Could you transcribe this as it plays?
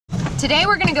Today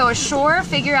we're gonna go ashore,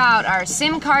 figure out our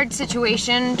SIM card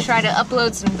situation, try to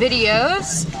upload some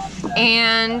videos,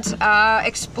 and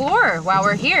explore while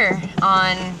we're here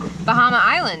on Bahama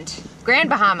Island, Grand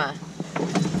Bahama.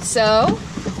 So,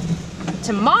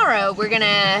 tomorrow we're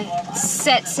gonna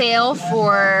set sail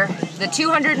for the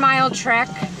 200-mile trek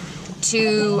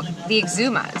to the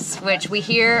Exumas, which we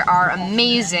hear are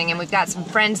amazing, and we've got some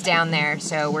friends down there,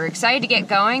 so we're excited to get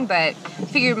going, but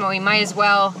figured we might as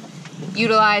well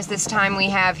utilize this time we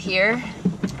have here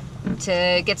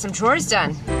to get some chores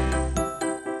done.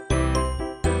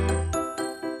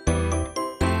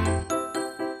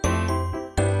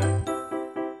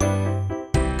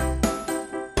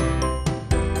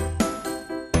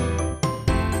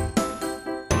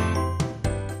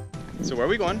 So where are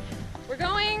we going? We're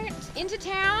going into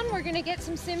town. We're gonna get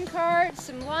some SIM cards,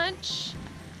 some lunch,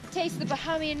 taste the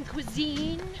Bahamian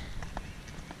cuisine,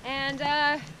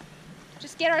 and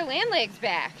just get our land legs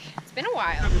back. It's been a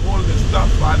while. All of this stuff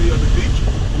by the other beach,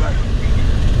 like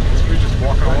We were just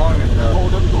walking along and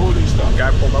holding stuff. the guy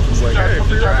pulled up and was like, hey,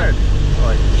 free ride. I'm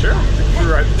like, sure, free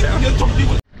ride to town. I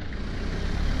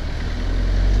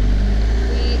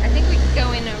think we could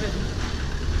go in over.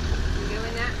 Can we go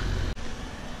in that?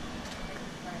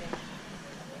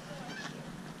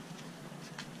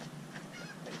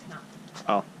 But it's not.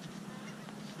 Oh.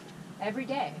 Every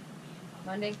day.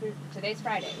 Monday through, today's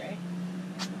Friday, right?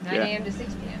 9 Yeah. a.m. to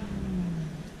 6 p.m.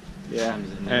 Yeah,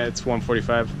 and it's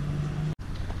 1:45.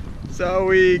 So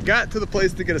we got to the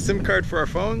place to get a SIM card for our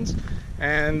phones,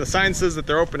 and the sign says that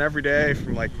they're open every day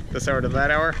from like this hour to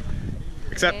that hour,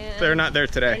 except they're not there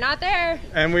today. They're not there.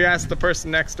 And we asked the person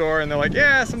next door, and they're like,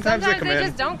 yeah, sometimes they come in.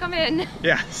 Just don't come in.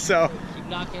 Yeah, so Keep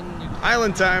knocking.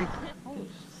 island time.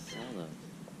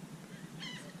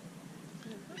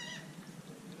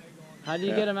 How do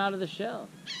you get them out of the shell?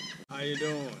 How you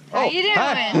doing? How you doing?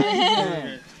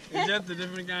 Hi. It's just the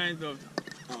different kinds of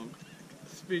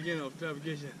speaking of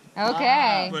fabrication.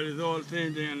 Okay. But it's all the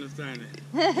same thing, understand it.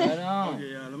 Right on.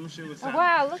 Okay, yeah, let me show you what's Oh, up.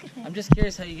 wow, look at that. I'm just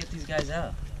curious how you get these guys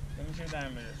out. Let me show you that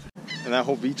in a minute. And that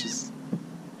whole beach is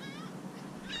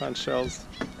conch shells.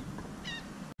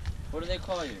 What do they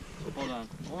call you? Hold on.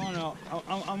 Oh no,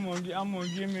 I'm gonna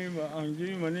give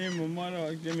you my name, my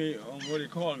mother, give me what they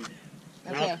call me.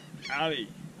 Okay. Ali.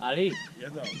 Ali.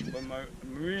 Yes sir. But my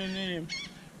real name,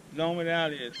 along with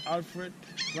Ali, is Alfred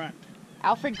Grant.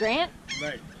 Alfred Grant?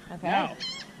 Right. Okay. Now,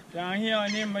 down here I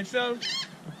name myself.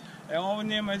 I always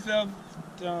name myself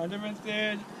different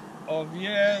stage of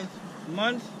years,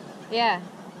 months. Yeah.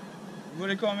 What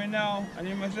they call me now, I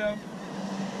name myself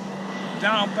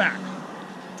Down Pack.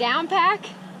 Down pack?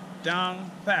 Down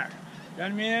Pack.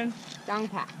 That means Down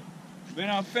pack. when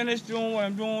I'm finished doing what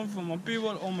I'm doing for my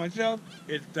people or myself,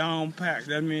 it's down packed.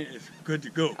 That means it's good to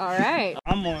go. All right.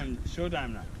 I'm on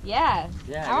Showtime now. Yeah.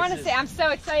 Yeah, I want to this say, I'm so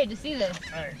excited to see this.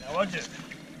 All right, now watch this.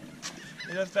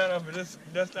 Let's start off with this.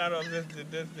 Let's start off this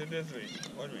way.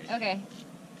 Watch me. Okay.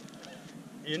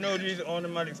 You know these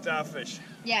automatic starfish.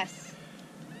 Yes.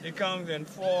 It comes in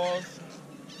 4s,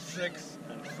 6,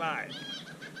 and 5.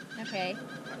 Okay.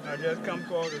 I just come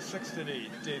across the 6 today.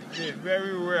 They're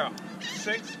very rare.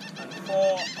 6 and 4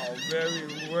 are very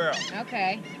rare.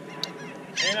 Okay.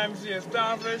 Anytime you see a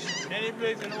starfish, any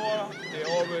place in the water, they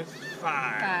always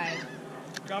 5. 5.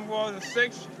 Come across the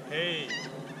 6, hey,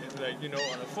 it's like, you know,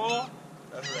 on the 4,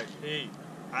 that's like, hey,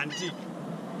 antique.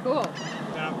 Cool.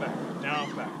 Down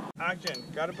back. Action,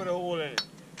 gotta put a hole in it.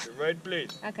 The right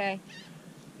place. Okay.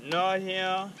 Not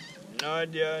here,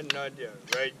 not there, not there.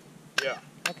 Right there.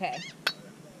 Okay.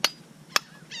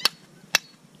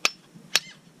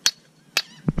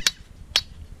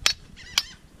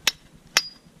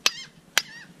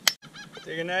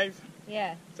 Take a knife.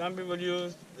 Yeah. Some people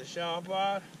use the sharp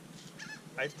part.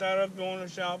 I start off doing the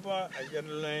sharp part. I get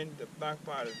the line. The back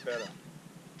part is better.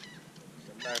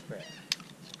 The back part.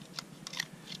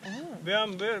 Oh. Where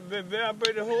I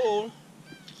put the hole,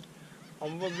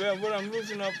 what I'm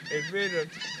loosening up is where the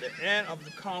end of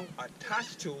the conch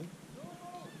attached to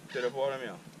the bottom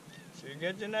here. So you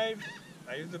get your knife.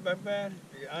 I use the back part.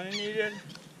 You get underneath it.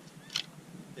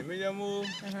 You make your move.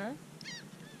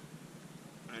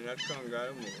 And that conch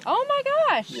gotta move. Oh my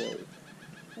gosh.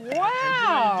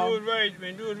 Wow.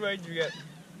 When you do it right, you get,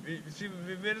 you see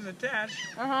where it's attached,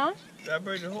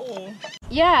 separate the hole.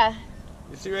 Yeah.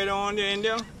 You see right on there in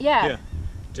there? Yeah.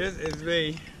 This is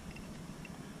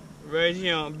right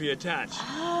here be attached.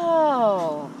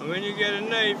 Oh. And when you get a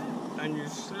knife and you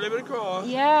slip it across,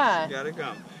 Yeah. you gotta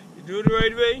come. You do it the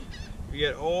right way, you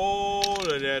get all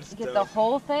of that stuff. You get the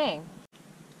whole thing.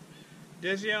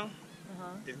 This here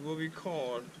is what we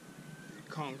call the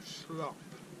conch slop.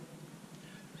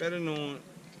 Better known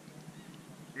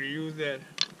we use that,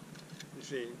 you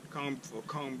see, for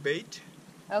conch bait.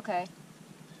 Okay.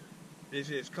 This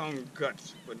is conch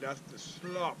guts, but that's the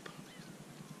slop.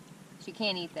 So you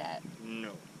can't eat that.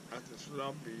 No, that's the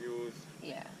slop we use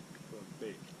Yeah. for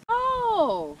bait.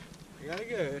 Oh. You got it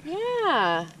good.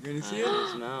 Yeah. You can see it?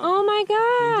 Oh my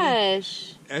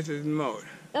gosh. That's his mouth.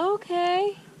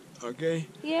 Okay. Okay?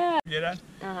 Yeah. Get that?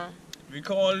 Uh-huh. We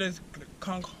call this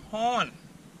conch horn,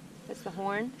 That's the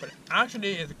horn? but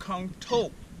actually it's a conch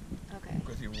toe Okay.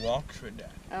 because he walks with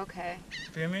that. Okay.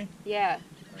 Feel me? Yeah.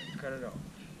 Right, cut it off.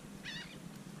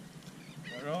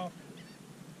 Cut it off.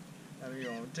 Now we're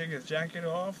going to take his jacket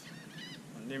off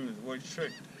and then his white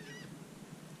shirt.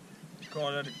 We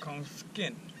call that a conch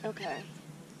skin. Okay.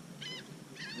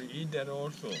 We eat that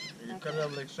also. You can cut Okay. it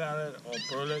up like salad or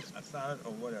burlesque, a salad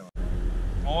or whatever.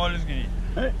 All is gonna eat.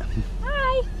 Hey.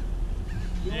 Hi.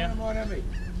 Yeah. All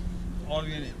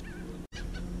can eat.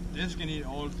 This can eat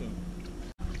also.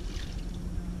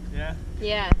 Yeah.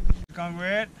 Yeah. Conch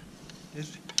red.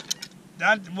 This,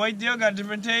 that white there got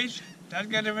different taste. That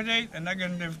got different taste, and that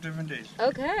got different taste.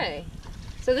 Okay.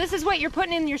 So this is what you're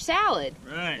putting in your salad.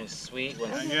 Right. One's sweet,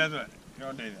 And one's guess what?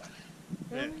 You'll taste that.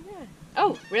 Yeah.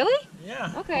 Oh, really?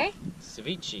 Yeah. Okay.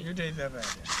 ceviche. You taste that right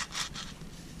there.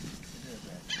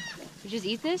 You just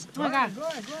eat this? Oh Go my god. ahead, go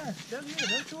ahead, go ahead. That's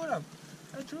it. Let's chew it up.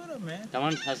 Let's chew it up, man. That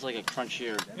one has like a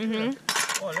crunchier.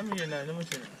 Mm-hmm. Oh, let me get that. Let me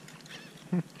see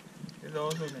that. It's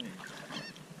also gonna eat.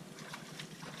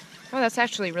 Oh, that's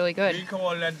actually really We good.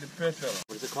 call that the pretzel.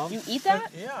 What is it called? You eat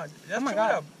that? Yeah, Oh just my chew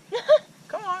God. it up.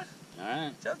 Come on,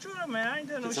 Alright. just chew it up, man. I ain't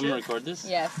telling no Did shit. someone record this?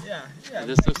 Yes. Yeah, yeah.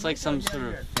 This looks like some sort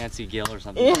of fancy gill or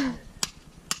something. Yeah.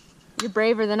 You're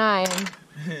braver than I am.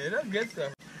 That's good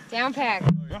stuff. Down pack.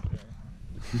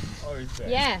 Oh, he's back.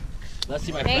 Yeah. Let's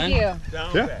see my Thank friend. you.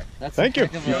 Down Yeah. back. That's Thank you.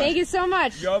 Thank you so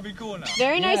much. Y'all be cool now.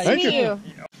 Very nice to Thank meet you. you.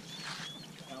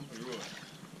 I'm pretty good.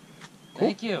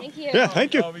 Thank you. Thank you. Yeah,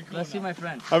 thank you. Y'all be cool Let's see now. my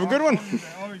friend. Have a good one.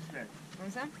 Always back.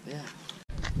 Want some? Yeah.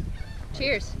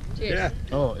 Cheers. Cheers. Yeah.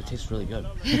 Oh, it tastes really good.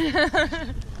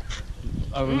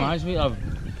 Reminds me of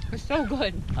It's so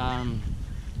good.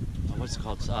 what's it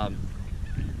called?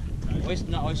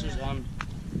 Not oysters.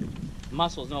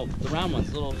 Mussels. No, the round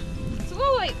ones. Little. It's a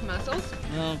little like mussels.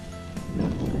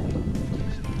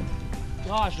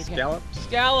 Gosh, I can't. Scallops.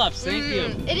 Scallops. Thank you.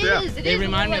 It is. Yeah. It They is a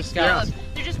remind me little of like scallops.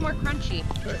 They're just more crunchy.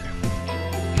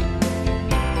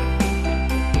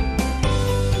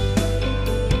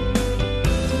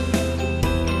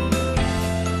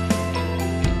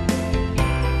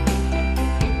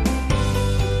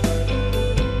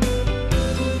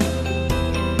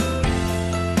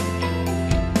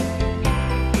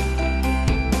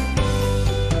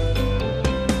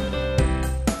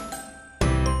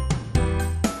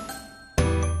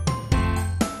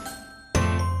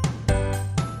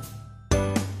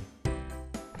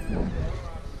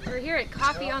 We're here at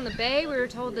Coffee on the Bay. We were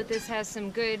told that this has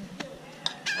some good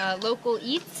local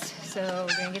eats, so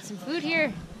we're gonna get some food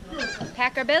here.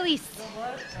 Pack our bellies.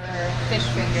 Our fish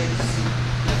fingers.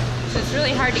 So it's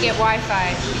really hard to get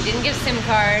Wi-Fi. We didn't get a SIM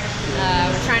card.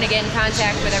 We're trying to get in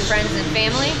contact with our friends and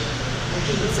family.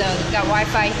 So they've got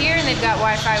Wi-Fi here and they've got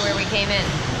Wi-Fi where we came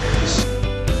in.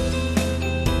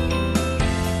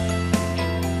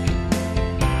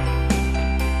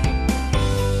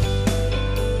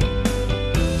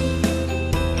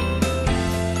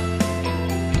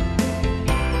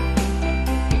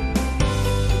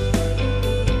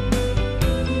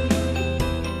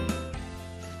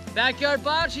 Backyard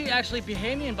bocce, actually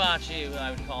Bahamian bocce,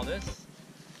 I would call this.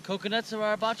 Coconuts are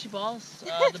our bocce balls.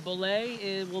 The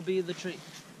bollet will be the treat.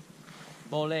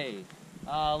 Bollet.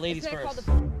 Ladies Isn't that first.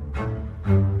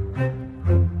 called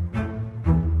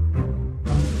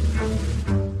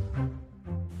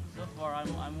So far,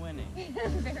 I'm winning.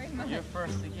 Very much. You're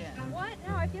first again. What?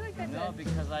 No, I feel like that's No,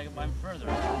 because I'm further.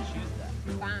 I can choose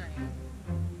that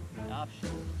fine.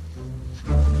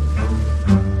 option.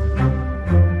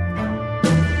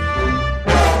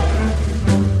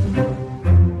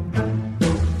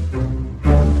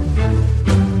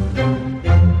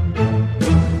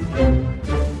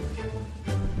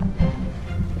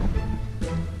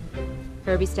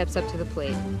 Herby steps up to the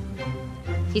plate.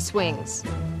 He swings.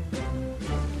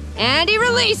 And he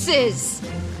releases!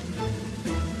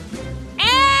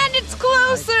 And it's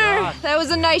closer! Nice shot. That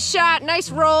was a nice shot, nice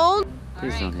roll.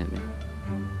 Please don't hit me.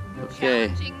 Okay.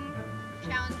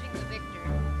 Challenging the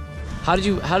victor. How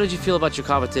did you feel about your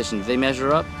competition? Did they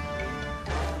measure up?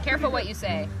 Careful what you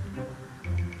say.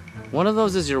 One of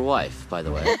those is your wife, by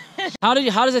the way. How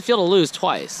does it feel to lose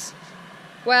twice?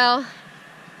 Well,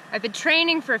 I've been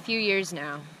training for a few years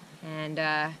now,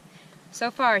 and so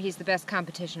far he's the best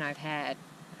competition I've had.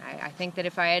 I think that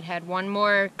if I had had one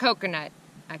more coconut,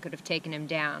 I could have taken him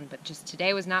down, but just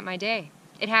today was not my day.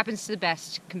 It happens to the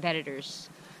best competitors.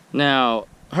 Now,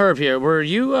 Herb here, were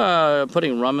you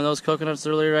putting rum in those coconuts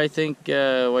earlier, I think,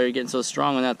 while you're getting so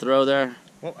strong on that throw there?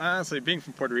 Well, honestly, being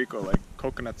from Puerto Rico, like,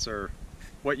 coconuts are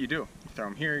what you do. You throw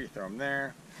them here, you throw them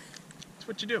there. It's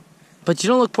what you do. But you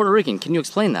don't look Puerto Rican. Can you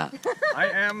explain that? I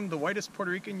am the whitest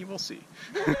Puerto Rican you will see.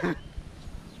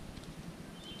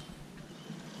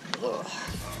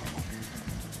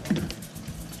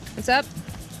 What's up?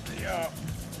 The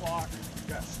block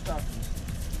got stuck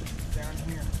down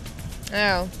here.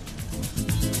 Oh.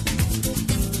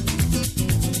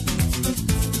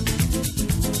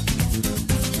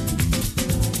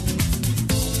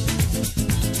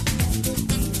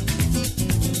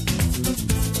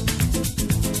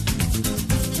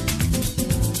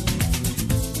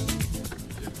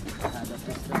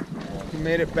 We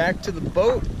made it back to the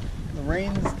boat. The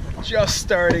rain's just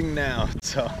starting now,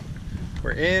 so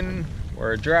we're in,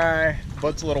 we're dry, the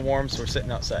boat's a little warm, so we're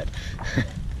sitting outside.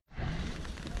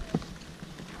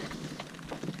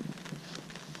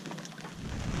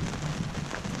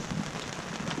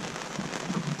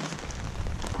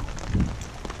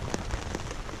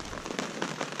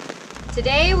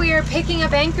 Today we are picking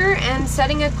up anchor and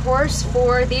setting a course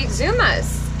for the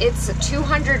Exumas. It's a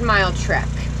 200-mile trek,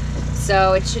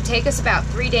 so it should take us about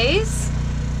 3 days.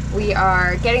 We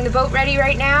are getting the boat ready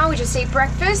right now. We just ate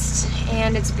breakfast,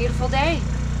 and it's a beautiful day.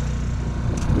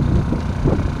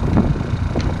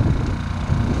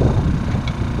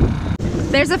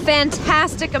 There's a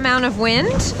fantastic amount of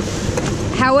wind.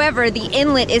 However, the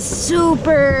inlet is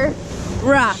super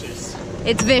rough.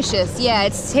 It's vicious. Yeah,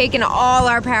 it's taken all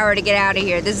our power to get out of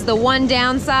here. This is the one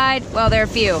downside. Well, there are a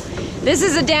few. This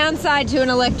is a downside to an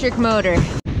electric motor.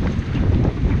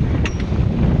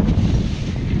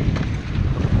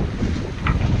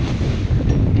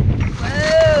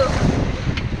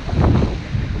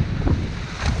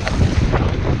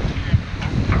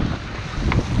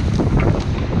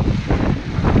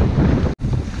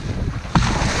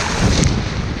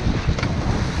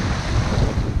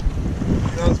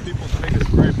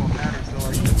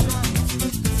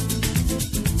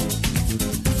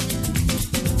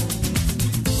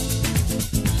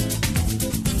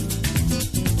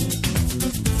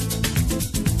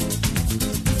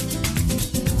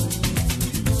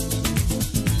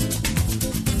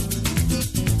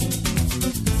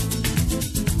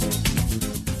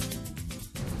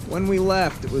 When we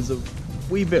left, it was a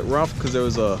wee bit rough because there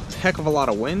was a heck of a lot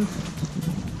of wind,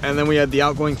 and then we had the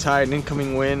outgoing tide and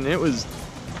incoming wind, and it was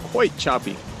quite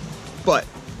choppy. But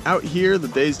out here, the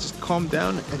days just calmed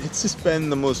down, and it's just been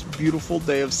the most beautiful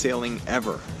day of sailing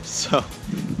ever. So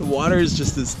the water is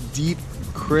just this deep,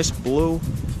 crisp blue.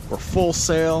 We're full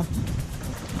sail.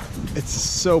 It's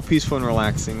so peaceful and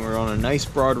relaxing. We're on a nice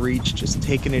broad reach, just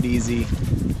taking it easy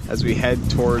as we head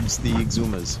towards the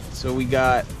Exumas. So we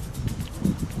got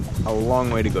a long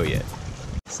way to go yet.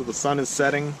 So the sun is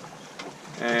setting,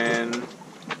 and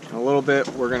in a little bit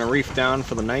we're gonna reef down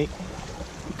for the night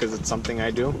because it's something I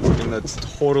do, and that's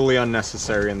totally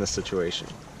unnecessary in this situation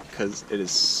because it is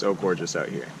so gorgeous out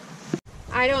here.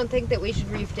 I don't think that we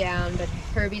should reef down, but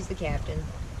Herby's the captain.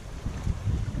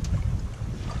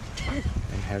 And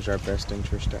has our best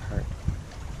interest at heart.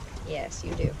 Yes,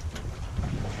 you do.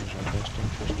 Has our best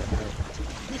interest at heart.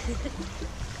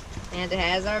 And it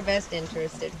has our best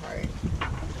interest at heart.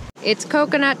 It's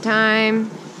coconut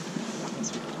time.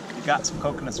 We got some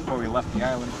coconuts before we left the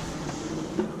island.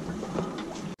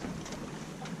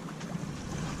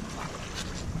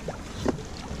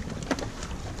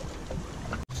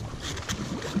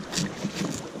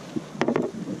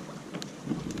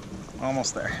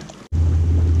 Almost there.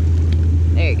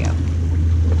 There you go.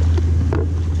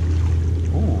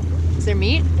 Ooh. Is there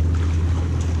meat?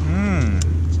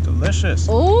 Mmm, it's delicious.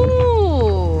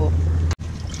 Ooh.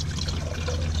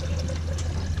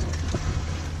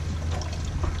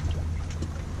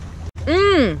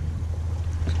 Mmm.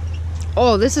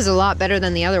 Oh, this is a lot better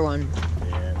than the other one.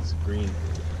 Yeah, it's green.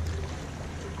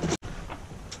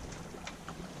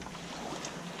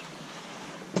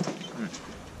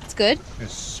 It's good.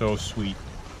 It's so sweet.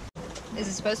 Is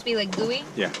it supposed to be like gooey?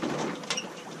 Yeah.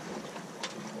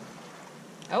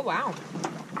 Oh, wow.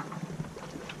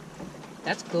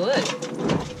 That's good.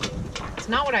 It's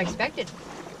not what I expected.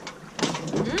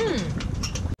 Mmm.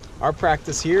 Our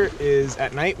practice here is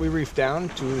at night we reef down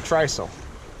to the trysail,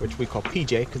 which we call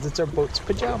PJ because it's our boat's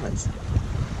pajamas.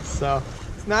 So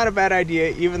it's not a bad idea,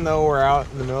 even though we're out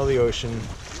in the middle of the ocean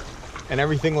and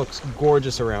everything looks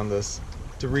gorgeous around us,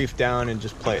 to reef down and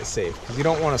just play it safe, because you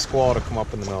don't want a squall to come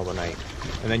up in the middle of the night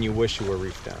and then you wish you were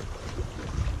reefed down.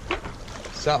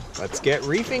 So let's get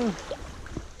reefing.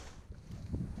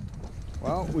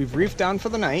 Well, we've reefed down for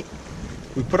the night.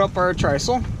 We put up our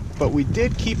trysail, but we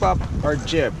did keep up our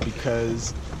jib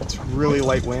because it's really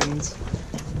light winds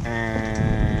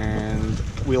and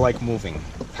we like moving.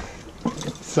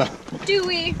 So. Do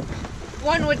we?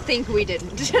 One would think we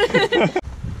didn't.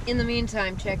 In the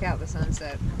meantime, check out the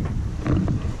sunset.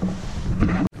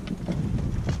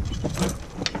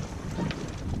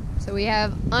 So we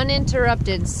have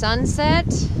uninterrupted sunset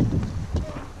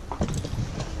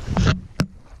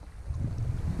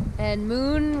and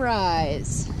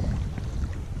moonrise.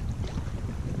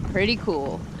 Pretty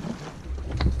cool.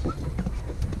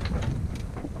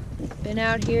 Been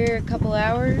out here a couple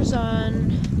hours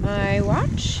on my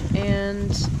watch and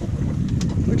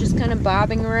we're just kind of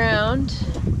bobbing around.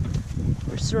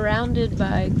 We're surrounded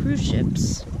by cruise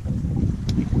ships.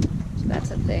 So that's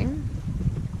a thing.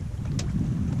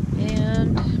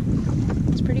 And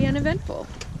it's pretty uneventful,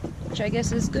 which I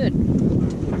guess is good.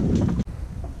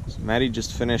 So Maddie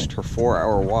just finished her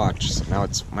 4-hour watch, so now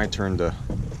it's my turn to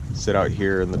sit out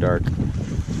here in the dark.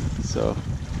 So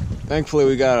thankfully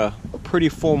we got a pretty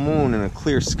full moon and a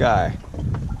clear sky.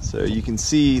 So you can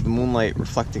see the moonlight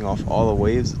reflecting off all the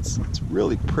waves. It's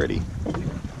really pretty.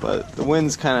 But the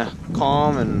wind's kind of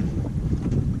calm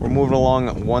and we're moving along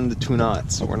at 1 to 2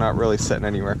 knots. So we're not really setting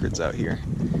any records out here.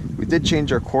 We did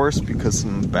change our course because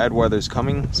some bad weather's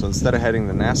coming. So instead of heading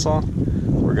to Nassau,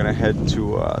 we're gonna head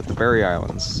to the Berry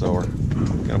Islands. So we're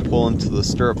gonna pull into the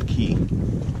Stirrup Key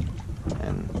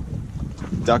and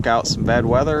duck out some bad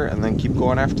weather and then keep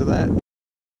going after that.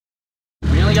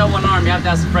 When you only got one arm, you have to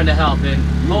ask a friend to help, and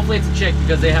hopefully it's a chick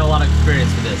because they have a lot of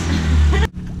experience with this.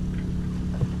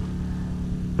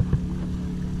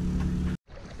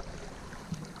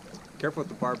 Careful with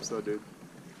the barbs though, dude.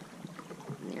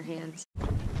 In your hands.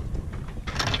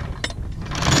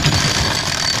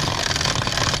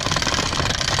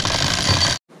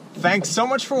 Thanks so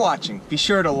much for watching. Be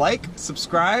sure to like,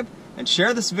 subscribe, and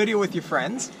share this video with your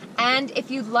friends. And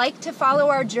if you'd like to follow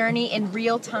our journey in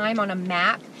real time on a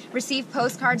map, receive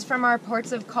postcards from our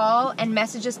ports of call, and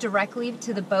message us directly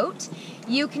to the boat,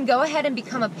 you can go ahead and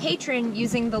become a patron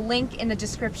using the link in the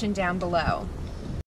description down below.